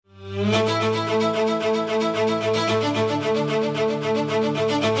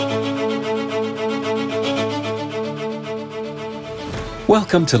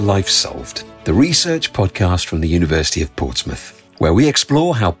Welcome to Life Solved, the research podcast from the University of Portsmouth, where we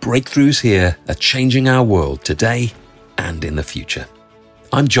explore how breakthroughs here are changing our world today and in the future.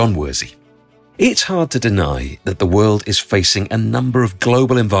 I'm John Worsey. It's hard to deny that the world is facing a number of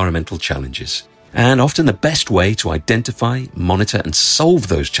global environmental challenges, and often the best way to identify, monitor and solve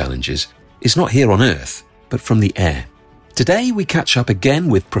those challenges is not here on Earth, but from the air. Today we catch up again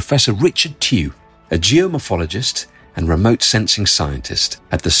with Professor Richard Tew, a geomorphologist and remote sensing scientist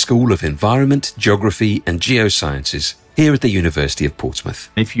at the School of Environment, Geography and Geosciences here at the University of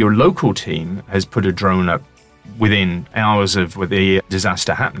Portsmouth. If your local team has put a drone up within hours of the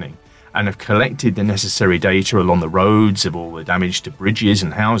disaster happening and have collected the necessary data along the roads of all the damage to bridges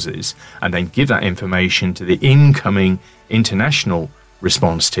and houses, and then give that information to the incoming international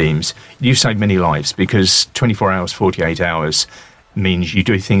response teams, you save many lives, because 24 hours, 48 hours means you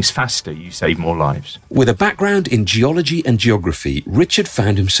do things faster, you save more lives. With a background in geology and geography, Richard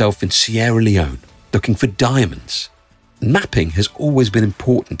found himself in Sierra Leone looking for diamonds. Mapping has always been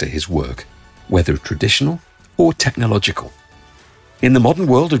important to his work, whether traditional or technological. In the modern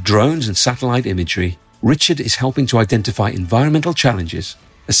world of drones and satellite imagery, Richard is helping to identify environmental challenges,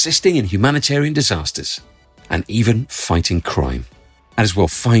 assisting in humanitarian disasters, and even fighting crime. As we'll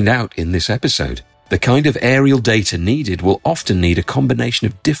find out in this episode, the kind of aerial data needed will often need a combination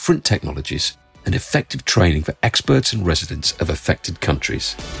of different technologies and effective training for experts and residents of affected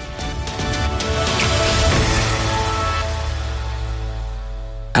countries.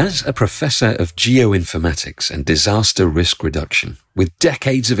 As a professor of geoinformatics and disaster risk reduction, with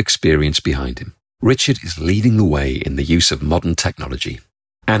decades of experience behind him, Richard is leading the way in the use of modern technology.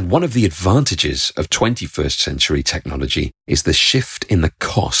 And one of the advantages of 21st century technology is the shift in the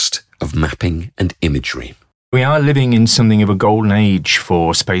cost of mapping and imagery. We are living in something of a golden age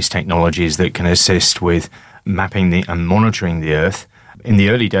for space technologies that can assist with mapping and monitoring the Earth. In the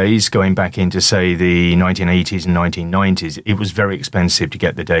early days, going back into, say, the 1980s and 1990s, it was very expensive to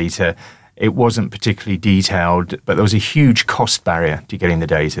get the data. It wasn't particularly detailed, but there was a huge cost barrier to getting the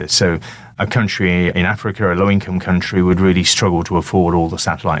data. So a country in Africa, a low-income country, would really struggle to afford all the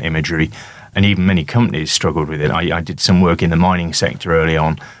satellite imagery, and even many companies struggled with it. I did some work in the mining sector early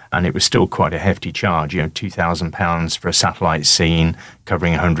on, and it was still quite a hefty charge. £2,000 for a satellite scene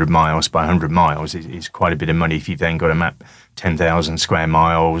covering 100 miles by 100 miles is quite a bit of money if you've then got to map 10,000 square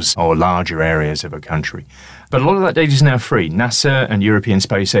miles or larger areas of a country. But a lot of that data is now free. NASA and European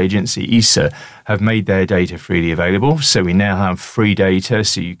Space Agency, ESA, have made their data freely available. So we now have free data,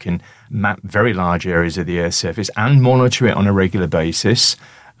 so you can map very large areas of the Earth's surface and monitor it on a regular basis.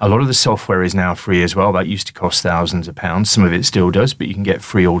 A lot of the software is now free as well. That used to cost thousands of pounds. Some of it still does, but you can get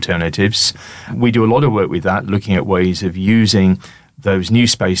free alternatives. We do a lot of work with that, looking at ways of using those new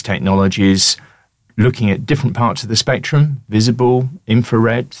space technologies, looking at different parts of the spectrum, visible,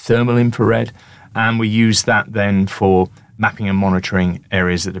 infrared, thermal infrared, and we use that then for mapping and monitoring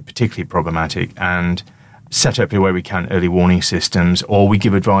areas that are particularly problematic and set up where we can early warning systems, or we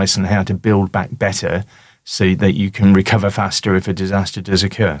give advice on how to build back better so that you can recover faster if a disaster does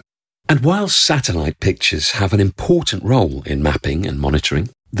occur. And while satellite pictures have an important role in mapping and monitoring,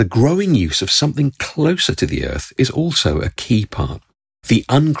 the growing use of something closer to the Earth is also a key part. The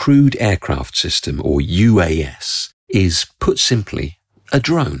Uncrewed Aircraft System, or UAS, is, put simply, a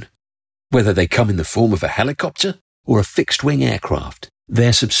drone. Whether they come in the form of a helicopter or a fixed-wing aircraft,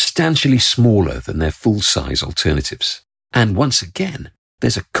 they're substantially smaller than their full-size alternatives. And once again,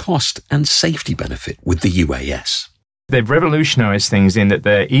 there's a cost and safety benefit with the UAS. They've revolutionized things in that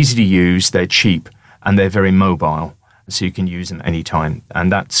they're easy to use, they're cheap, and they're very mobile, so you can use them anytime.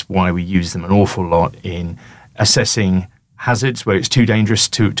 And that's why we use them an awful lot in assessing hazards where it's too dangerous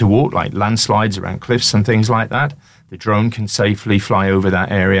to walk, like landslides around cliffs and things like that. The drone can safely fly over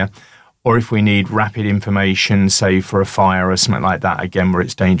that area. Or if we need rapid information, say for a fire or something like that, again, where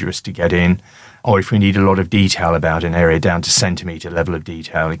it's dangerous to get in. Or if we need a lot of detail about an area down to centimetre level of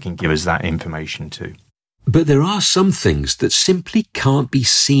detail, it can give us that information too. But there are some things that simply can't be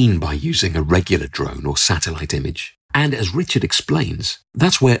seen by using a regular drone or satellite image. And as Richard explains,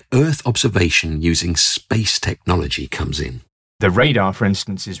 that's where Earth observation using space technology comes in. The radar, for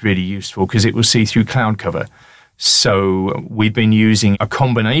instance, is really useful because it will see through cloud cover. So we've been using a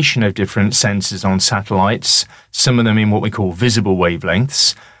combination of different sensors on satellites, some of them in what we call visible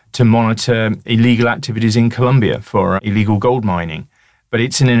wavelengths, to monitor illegal activities in Colombia for illegal gold mining. But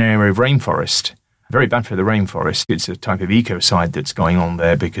it's in an area of rainforest. Very bad for the rainforest. It's a type of ecocide that's going on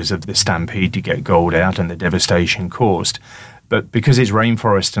there because of the stampede to get gold out and the devastation caused. But because it's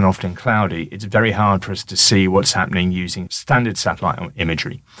rainforest and often cloudy, it's very hard for us to see what's happening using standard satellite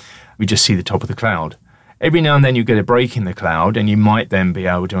imagery. We just see the top of the cloud. Every now and then you get a break in the cloud and you might then be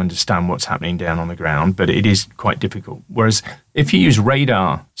able to understand what's happening down on the ground, but it is quite difficult. Whereas if you use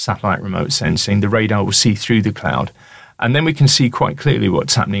radar, satellite remote sensing, the radar will see through the cloud. And then we can see quite clearly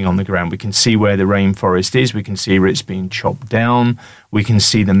what's happening on the ground. We can see where the rainforest is. We can see where it's being chopped down. We can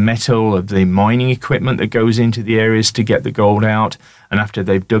see the metal of the mining equipment that goes into the areas to get the gold out. And after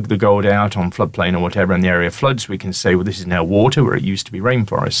they've dug the gold out on floodplain or whatever and the area floods, we can say, well, this is now water where it used to be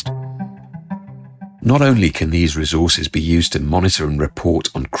rainforest. Not only can these resources be used to monitor and report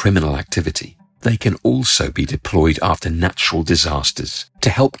on criminal activity, they can also be deployed after natural disasters to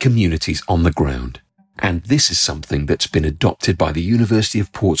help communities on the ground. And this is something that's been adopted by the University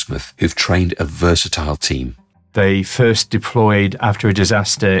of Portsmouth, who've trained a versatile team. They first deployed after a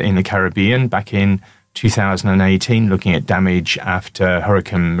disaster in the Caribbean back in 2018, looking at damage after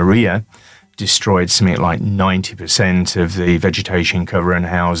Hurricane Maria destroyed something like 90% of the vegetation cover and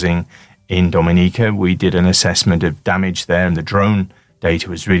housing in Dominica. We did an assessment of damage there, and the drone data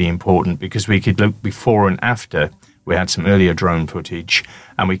was really important because we could look before and after. We had some earlier drone footage,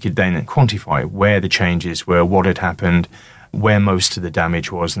 and we could then quantify where the changes were, what had happened, where most of the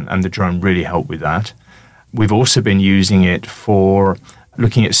damage was, and the drone really helped with that. We've also been using it for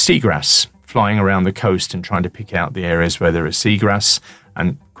looking at seagrass, flying around the coast and trying to pick out the areas where there is seagrass,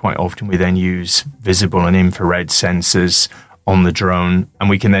 and quite often we then use visible and infrared sensors on the drone,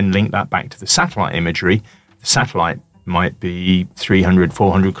 and we can then link that back to the satellite imagery. The satellite might be 300,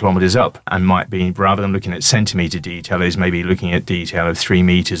 400 kilometers up and might be, rather than looking at centimeter detail, is maybe looking at detail of 3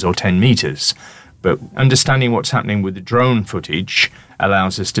 meters or 10 meters. But understanding what's happening with the drone footage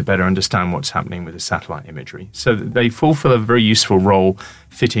allows us to better understand what's happening with the satellite imagery. So they fulfill a very useful role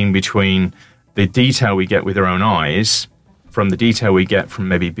fitting between the detail we get with our own eyes, from the detail we get from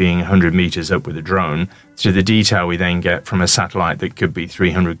maybe being 100 meters up with a drone, to the detail we then get from a satellite that could be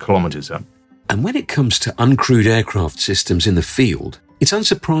 300 kilometers up. And when it comes to uncrewed aircraft systems in the field, it's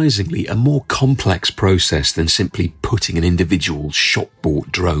unsurprisingly a more complex process than simply putting an individual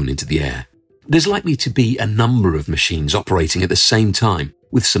shop-bought drone into the air. There's likely to be a number of machines operating at the same time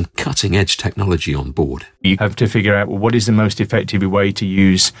with some cutting-edge technology on board. You have to figure out, well, what is the most effective way to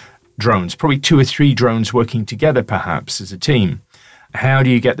use drones? Probably 2 or 3 drones working together, perhaps, as a team. How do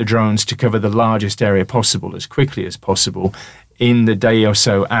you get the drones to cover the largest area possible as quickly as possible in the day or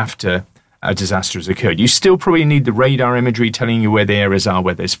so after a disaster has occurred? You still probably need the radar imagery telling you where the areas are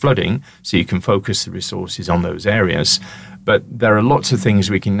where there's flooding, so you can focus the resources on those areas. But there are lots of things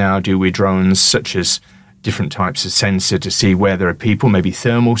we can now do with drones, such as different types of sensor to see where there are people. Maybe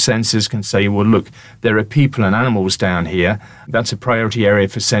thermal sensors can say, well, look, there are people and animals down here. That's a priority area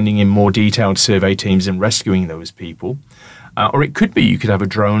for sending in more detailed survey teams and rescuing those people. Or it could be you could have a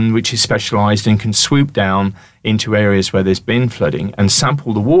drone which is specialized and can swoop down into areas where there's been flooding and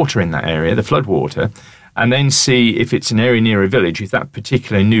sample the water in that area, the flood water, and then see if it's an area near a village, if that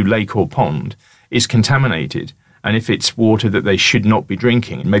particular new lake or pond is contaminated, and if it's water that they should not be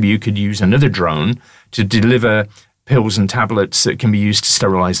drinking. Maybe you could use another drone to deliver pills and tablets that can be used to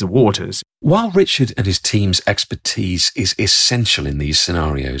sterilize the waters. While Richard and his team's expertise is essential in these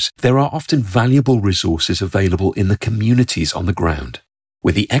scenarios, there are often valuable resources available in the communities on the ground.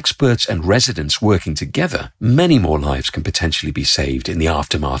 With the experts and residents working together, many more lives can potentially be saved in the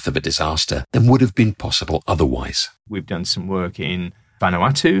aftermath of a disaster than would have been possible otherwise. We've done some work in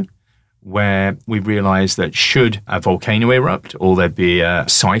Vanuatu, where we realised that should a volcano erupt or there be a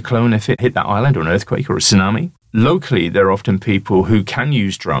cyclone if it hit that island, or an earthquake or a tsunami, locally there are often people who can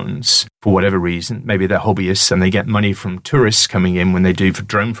use drones for whatever reason. Maybe they're hobbyists and they get money from tourists coming in when they do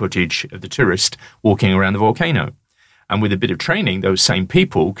drone footage of the tourist walking around the volcano. And with a bit of training, those same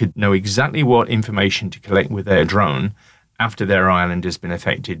people could know exactly what information to collect with their drone after their island has been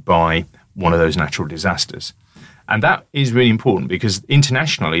affected by one of those natural disasters. And that is really important because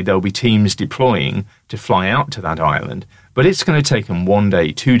internationally there'll be teams deploying to fly out to that island, but it's going to take them 1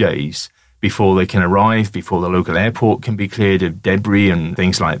 day, 2 days before they can arrive, before the local airport can be cleared of debris and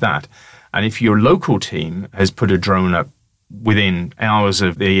things like that. And if your local team has put a drone up within hours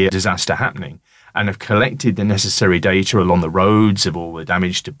of the disaster happening and have collected the necessary data along the roads of all the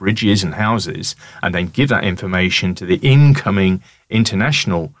damage to bridges and houses, and then give that information to the incoming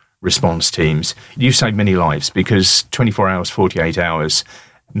international response teams, you save many lives, because 24 hours, 48 hours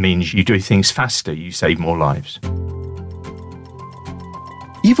means you do things faster, you save more lives.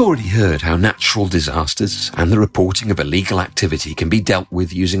 You've already heard how natural disasters and the reporting of illegal activity can be dealt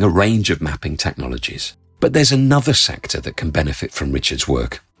with using a range of mapping technologies. But there's another sector that can benefit from Richard's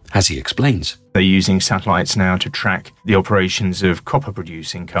work, as he explains. They're using satellites now to track the operations of copper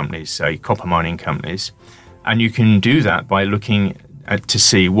producing companies, say copper mining companies. And you can do that by looking to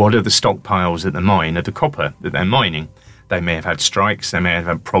see what are the stockpiles at the mine of the copper that they're mining. They may have had strikes, they may have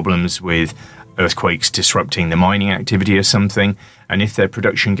had problems with earthquakes disrupting the mining activity or something, and if their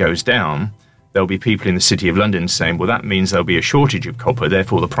production goes down, there'll be people in the City of London saying, well, that means there'll be a shortage of copper,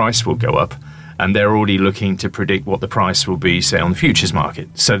 therefore the price will go up. And they're already looking to predict what the price will be, say, on the futures market.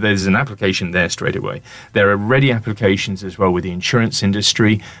 So there's an application there straight away. There are ready applications as well with the insurance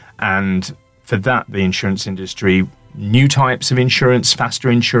industry. And for that, the insurance industry, new types of insurance,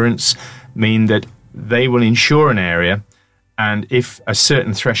 faster insurance, mean that they will insure an area. And if a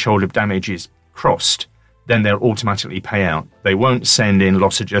certain threshold of damage is crossed, then they'll automatically pay out. They won't send in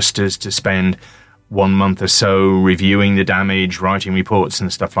loss adjusters to spend 1 month or so reviewing the damage, writing reports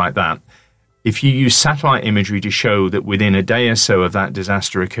and stuff like that. If you use satellite imagery to show that within a day or so of that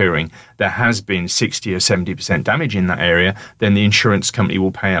disaster occurring, there has been 60 or 70% damage in that area, then the insurance company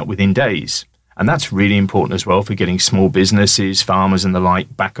will pay out within days. And that's really important as well for getting small businesses, farmers and the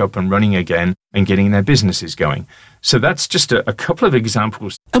like back up and running again and getting their businesses going. So that's just a couple of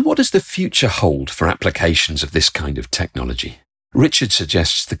examples. And what does the future hold for applications of this kind of technology? Richard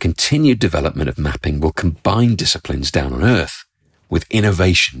suggests the continued development of mapping will combine disciplines down on Earth with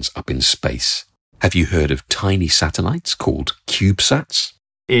innovations up in space. Have you heard of tiny satellites called CubeSats?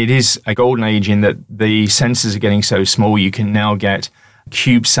 It is a golden age in that the sensors are getting so small you can now get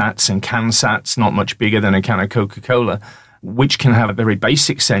CubeSats and CanSats, not much bigger than a can of Coca-Cola, which can have a very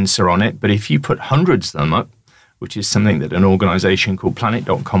basic sensor on it. But if you put hundreds of them up, which is something that an organization called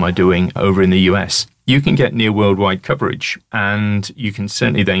Planet.com are doing over in the US, you can get near worldwide coverage, and you can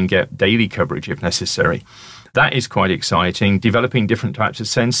certainly then get daily coverage if necessary. That is quite exciting, developing different types of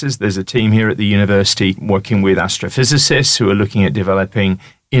sensors. There's a team here at the university working with astrophysicists who are looking at developing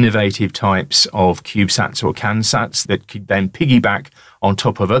innovative types of CubeSats or CanSats that could then piggyback on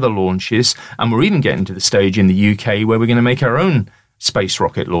top of other launches. And we're even getting to the stage in the UK where we're going to make our own space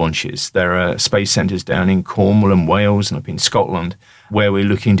rocket launches. There are space centres down in Cornwall and Wales and up in Scotland where we're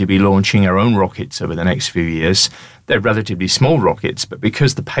looking to be launching our own rockets over the next few years. They're relatively small rockets, but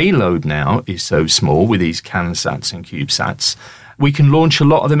because the payload now is so small with these CanSats and CubeSats, we can launch a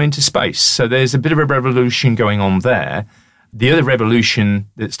lot of them into space. So there's a bit of a revolution going on there. The other revolution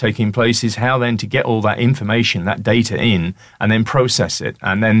that's taking place is how then to get all that information, that data in, and then process it.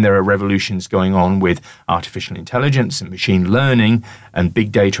 And then there are revolutions going on with artificial intelligence and machine learning and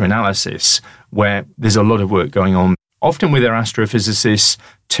big data analysis, where there's a lot of work going on, often with our astrophysicists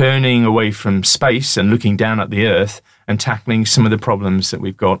turning away from space and looking down at the Earth and tackling some of the problems that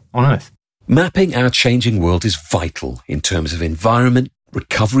we've got on Earth. Mapping our changing world is vital in terms of environment,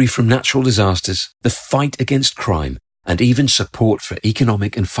 recovery from natural disasters, the fight against crime, and even support for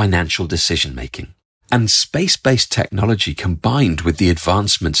economic and financial decision-making. And space-based technology combined with the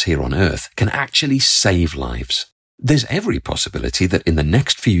advancements here on Earth can actually save lives. There's every possibility that in the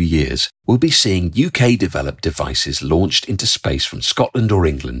next few years, we'll be seeing UK-developed devices launched into space from Scotland or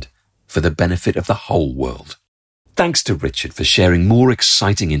England for the benefit of the whole world. Thanks to Richard for sharing more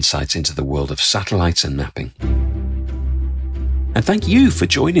exciting insights into the world of satellites and mapping. And thank you for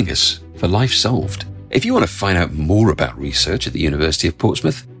joining us for Life Solved. If you want to find out more about research at the University of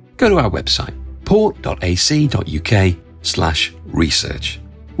Portsmouth, go to our website, port.ac.uk/research.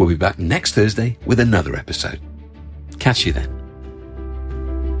 We'll be back next Thursday with another episode. Catch you then.